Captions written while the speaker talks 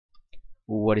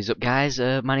What is up, guys?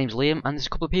 My name's Liam, and there's a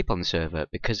couple of people on the server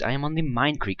because I am on the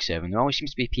Minecreek server, and there always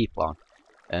seems to be people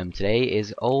on. Today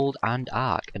is Old and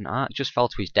Ark, and Ark just fell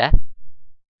to his death.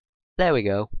 There we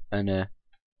go, and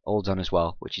Old's on as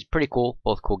well, which is pretty cool.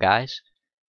 Both cool guys.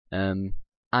 And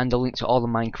the link to all the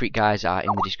Minecreek guys are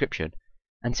in the description.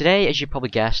 And today, as you probably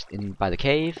guessed, by the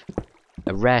cave,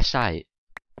 a rare sight.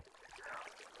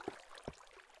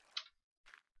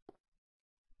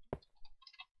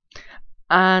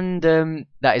 And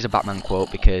that is a Batman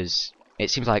quote because it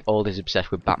seems like Old is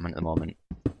obsessed with Batman at the moment.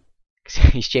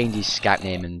 He's changed his Skype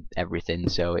name and everything,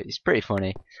 so it's pretty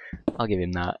funny. I'll give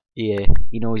him that. Yeah,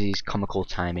 he knows his comical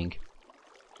timing.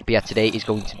 But yeah, today is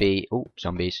going to be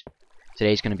zombies.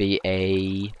 Today is going to be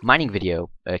a mining video,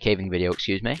 a caving video,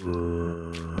 excuse me.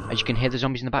 As you can hear the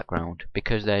zombies in the background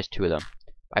because there's two of them.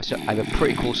 I have a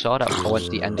pretty cool sword. I went to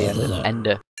the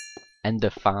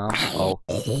Ender farm. Oh,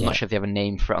 I'm not sure if they have a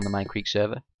name for it on the Minecreek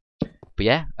server. But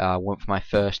yeah, I went for my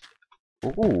first.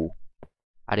 Ooh,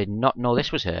 I did not know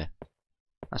this was here.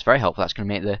 That's very helpful. That's going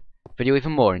to make the video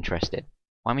even more interesting.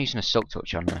 Why am I using a silk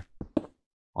touch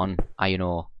on iron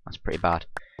ore? That's pretty bad.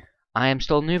 I am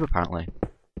still a noob apparently.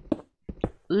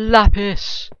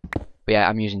 Lapis. But yeah,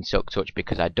 I'm using silk touch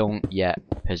because I don't yet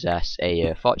possess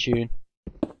a fortune,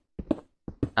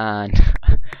 and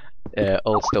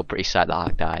Old's still pretty sad that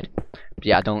Ark died. But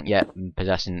yeah, I don't yet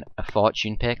possessing a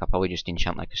fortune pick. I'll probably just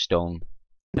enchant like a stone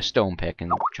pick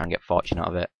and try and get fortune out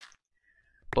of it.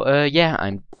 But yeah,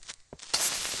 I'm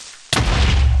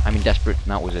in desperate.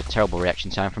 That was a terrible reaction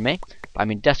time for me. But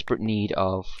I'm in desperate need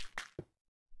of.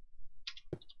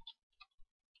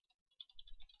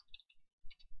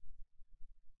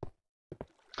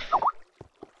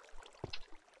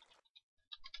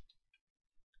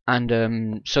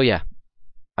 And so yeah,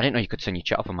 I didn't know you could turn your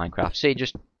chat off on Minecraft. See,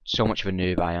 just so much of a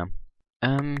noob I am.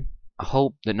 I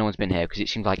hope that no one's been here because it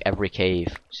seems like every cave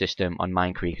system on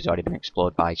Minecreek has already been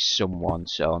explored by someone.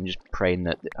 So I'm just praying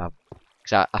that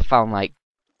because I found like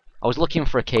I was looking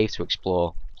for a cave to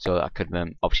explore so that I could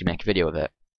obviously make a video of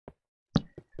it,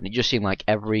 and it just seemed like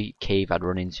every cave I'd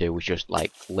run into was just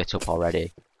like lit up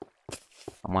already.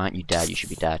 And why aren't you dead? You should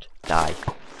be dead. Die.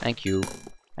 Thank you.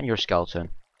 And you're a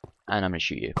skeleton. And I'm gonna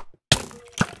shoot you.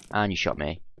 And you shot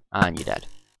me. And you're dead.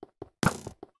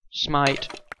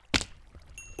 Smite.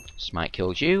 Smite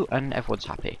kills you, and everyone's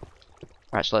happy.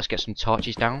 Right, so let's get some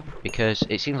torches down, because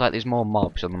it seems like there's more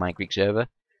mobs on the Minecreek server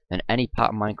than any part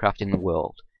of Minecraft in the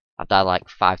world. I've died like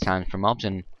 5 times from mobs,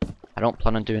 and I don't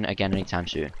plan on doing it again anytime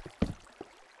soon.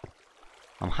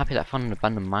 I'm happy that I found an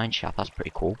abandoned mine shaft. That's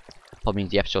pretty cool. Probably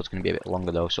means the episode's going to be a bit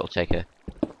longer though, so it'll take a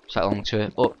slightly long to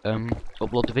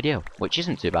upload the video, which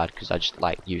isn't too bad because I just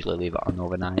like usually leave it on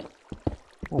overnight.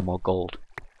 Oh, more gold.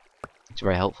 It's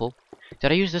very helpful.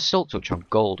 Did I use the silk touch on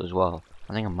gold as well?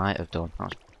 I think I might have done.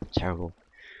 That's terrible.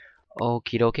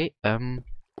 Okie dokie.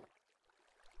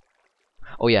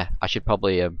 Oh yeah, I should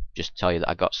probably just tell you that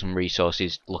I got some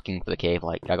resources looking for the cave.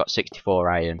 Like I got 64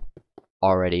 iron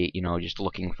already, you know, just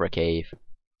looking for a cave.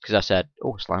 Because I said,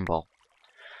 oh, slime ball.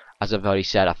 As I've already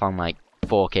said, I found like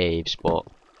 4 caves, but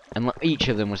and each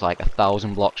of them was like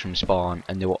 1,000 blocks from spawn,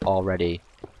 and they were already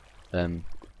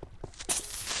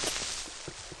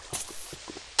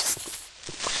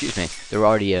excuse me, they were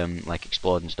already like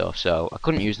explored and stuff. So I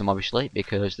couldn't use them obviously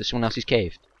because there's someone else's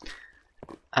cave.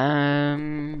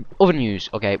 Other news.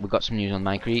 Okay, we've got some news on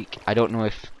Minecreek. I don't know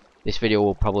if this video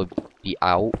will probably be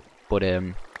out, but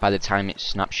by the time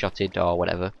it's snapshotted or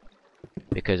whatever,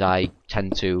 because I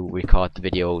tend to record the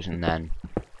videos and then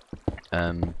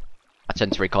I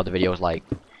tend to record the videos like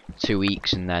 2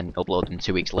 weeks and then upload them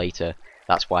 2 weeks later.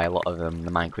 That's why a lot of the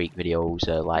Minecreek videos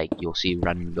are like you'll see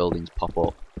random buildings pop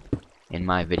up in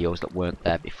my videos that weren't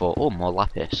there before. Oh, more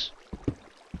lapis.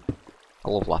 I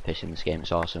love lapis in this game.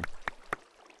 It's awesome.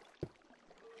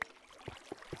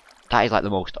 That is like the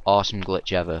most awesome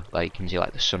glitch ever. Like you can see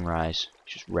like the sunrise.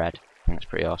 It's just red. I think that's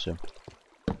pretty awesome.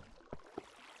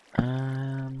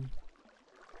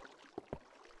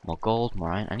 More gold,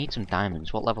 more iron. I need some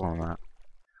diamonds. What level am I at?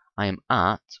 I am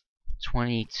at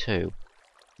 22.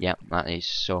 Yep, that is.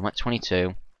 So I'm at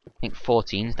 22. I think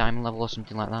 14 is diamond level or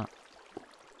something like that.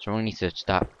 So I only need to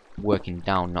start working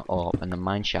down, not up. And the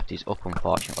mine shaft is up,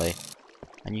 unfortunately.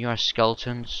 And you are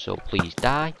skeletons, so please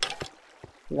die.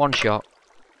 One shot.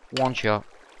 One shot.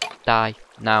 Die.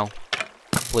 Now.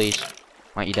 Please.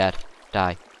 Right, you're dead.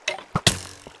 Die.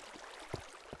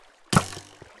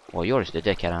 Well, you're just a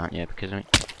dickhead, aren't you? Because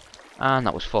and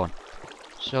that was fun.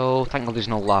 So thank God there's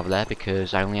no lava there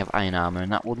because I only have iron armor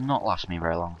and that would not last me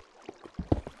very long.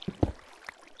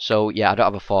 So yeah, I don't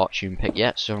have a fortune pick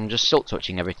yet, so I'm just silk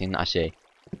touching everything that I see,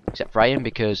 except for iron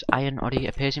because iron already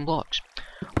appears in blocks.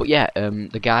 But yeah,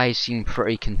 the guys seem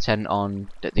pretty content on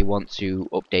that they want to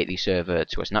update the server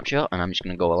to a snapshot, and I'm just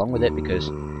going to go along with it because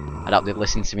I doubt they'd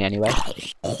listen to me anyway.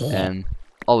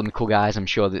 All of the cool guys, I'm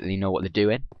sure that they know what they're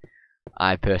doing.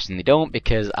 I personally don't,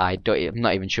 because I'm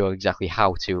not even sure exactly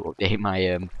how to update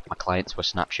my my client to a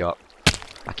snapshot.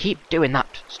 I keep doing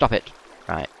that. Stop it.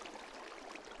 Right.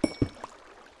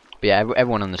 But yeah,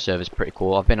 everyone on the server is pretty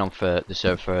cool. I've been on for the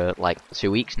server for like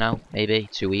 2 weeks now, maybe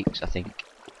 2 weeks, I think.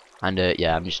 And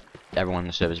yeah, everyone on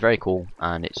the server is very cool,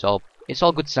 and it's all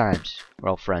good times. We're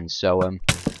all friends. So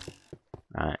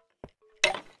right.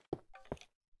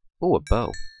 Oh, a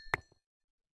bow.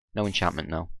 No enchantment,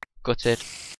 no. Gutted.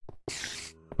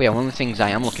 But yeah, one of the things I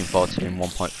am looking forward to in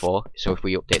 1.4, so if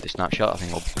we update the snapshot, I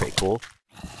think it'll be pretty cool,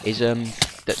 is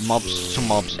that some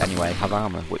mobs anyway have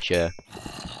armor, which I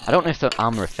don't know if the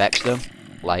armor affects them.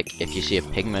 Like if you see a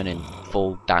pigman in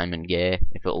full diamond gear,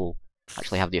 if it'll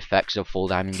actually have the effects of full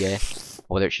diamond gear,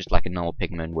 or whether it's just like a normal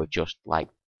pigman with just like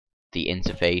the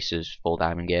interface as full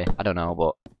diamond gear. I don't know,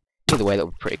 but either way that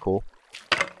would be pretty cool.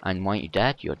 And why aren't you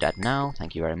dead? You're dead now.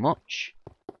 Thank you very much.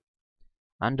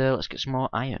 And let's get some more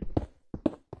iron.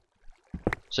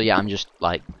 So yeah, I'm just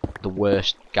like the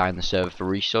worst guy in the server for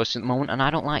resources at the moment, and I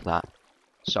don't like that.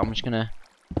 So I'm just gonna...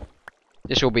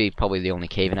 This will be probably the only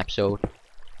caving episode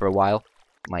for a while.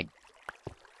 Like,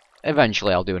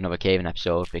 eventually I'll do another caving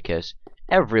episode, because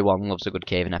everyone loves a good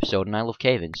caving episode, and I love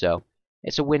caving, so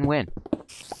it's a win-win.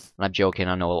 And I'm joking,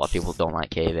 I know a lot of people don't like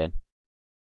caving.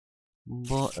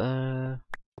 But,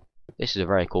 this is a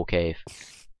very cool cave.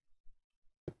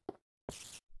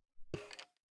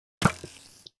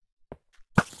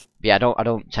 But yeah, I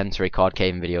don't tend to record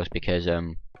caving videos because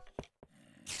on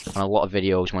a lot of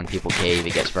videos when people cave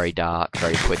it gets very dark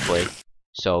very quickly,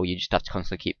 so you just have to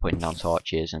constantly keep putting down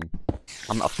torches, and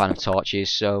I'm not a fan of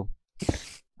torches, so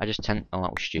I just tend... Oh,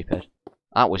 that was stupid.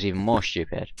 That was even more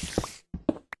stupid.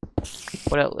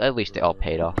 But at least it all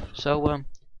paid off. So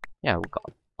yeah, we've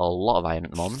got a lot of iron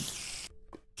at the moment.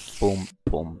 Boom,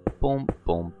 boom, boom,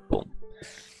 boom, boom.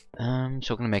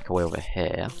 So we're gonna make our way over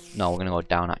here. No, we're gonna go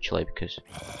down actually, because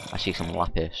I see some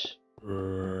lapis.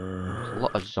 There's a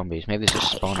lot of zombies. Maybe there's a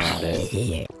spawn around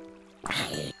here.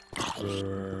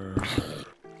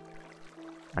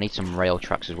 I need some rail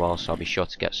tracks as well, so I'll be sure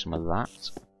to get some of that.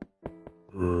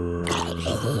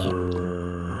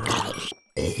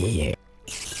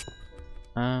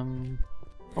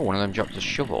 Oh, one of them dropped a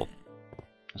shovel.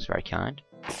 That's very kind.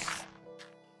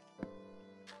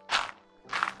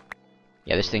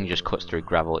 Yeah, this thing just cuts through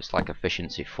gravel. It's like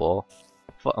efficiency 4.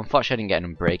 Unfortunately, I didn't get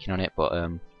an unbreaking on it, but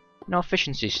no,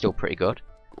 efficiency is still pretty good.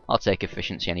 I'll take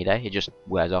efficiency any day. It just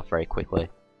wears off very quickly.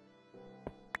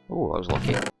 Oh, I was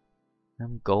lucky.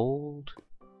 Gold,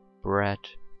 bread.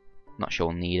 Not sure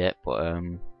we'll need it, but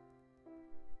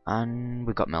and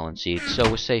we've got melon seeds, so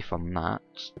we're safe on that.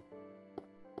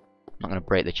 I'm not gonna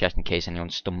break the chest in case anyone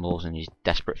stumbles and is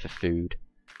desperate for food.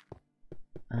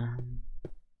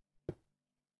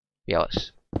 Yeah,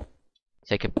 let's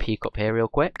take a peek up here real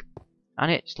quick.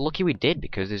 And it's lucky we did,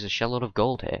 because there's a shellload of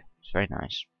gold here. It's very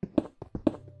nice.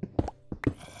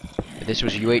 If this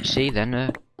was UHC, then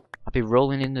I'd be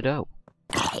rolling in the dough.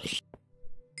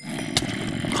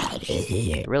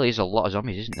 There really is a lot of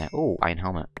zombies, isn't there? Oh, iron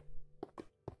helmet.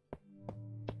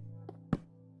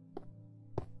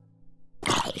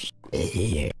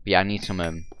 Yeah, I need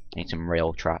some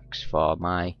rail tracks for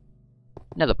my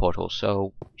nether portal,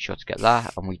 so sure to get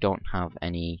that. And we don't have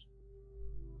any.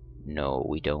 No,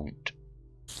 we don't.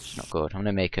 It's not good. I'm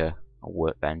gonna make a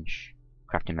workbench,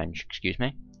 crafting bench. Excuse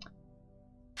me.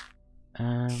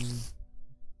 And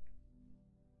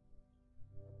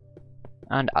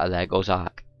there goes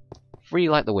Ark. Free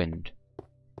like the wind.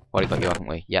 Already got you, haven't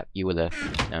we? Yep, you were the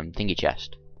thingy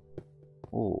chest.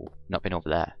 Ooh, not been over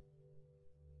there.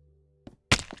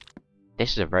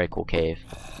 This is a very cool cave.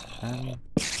 I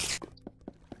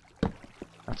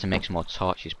have to make some more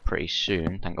torches pretty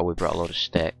soon. Thank God we brought a load of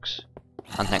sticks.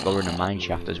 And thank God we're in a mine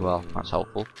shaft as well. That's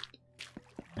helpful.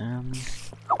 And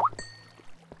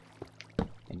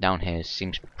down here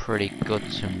seems pretty good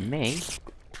to me.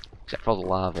 Except for the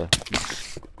lava.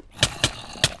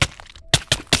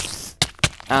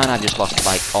 And I just lost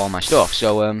like all my stuff.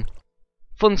 So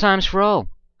fun times for all.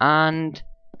 And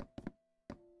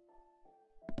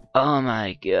oh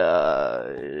my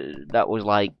god, that was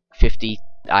like 50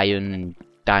 iron and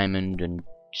diamond and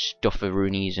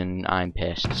stufferoonies, and I'm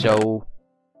pissed. So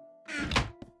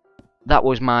that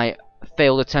was my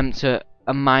failed attempt at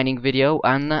a mining video,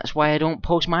 and that's why I don't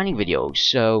post mining videos.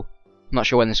 So I'm not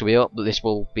sure when this will be up, but this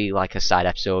will be like a side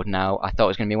episode now. I thought it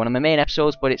was going to be one of my main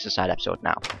episodes, but it's a side episode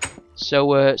now.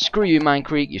 So screw you,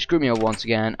 Minecreek, you screwed me over once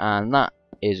again, and that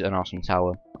is an awesome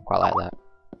tower. I quite like that.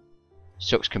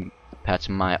 Sucks compared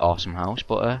to my awesome house,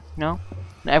 but no.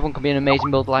 Not everyone can be an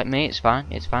amazing builder like me. It's fine.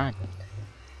 It's fine.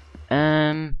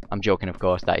 I'm joking, of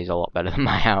course. That is a lot better than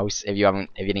my house. If you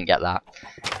didn't get that.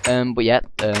 But yeah.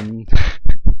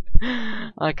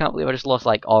 I can't believe I just lost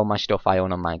like all my stuff I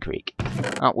own on Minecreek.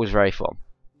 That was very fun.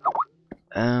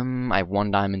 I have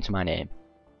 1 diamond to my name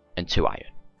and 2 iron.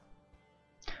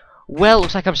 Well,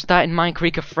 looks like I'm starting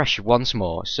Minecreek afresh once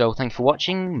more. So thanks for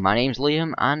watching. My name's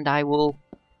Liam, and I will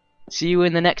see you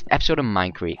in the next episode of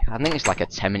Minecreek. I think it's like a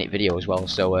 10-minute video as well.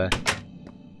 So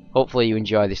hopefully you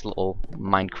enjoy this little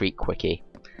Minecreek quickie.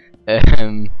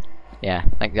 Yeah,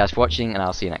 thank you guys for watching, and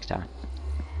I'll see you next time.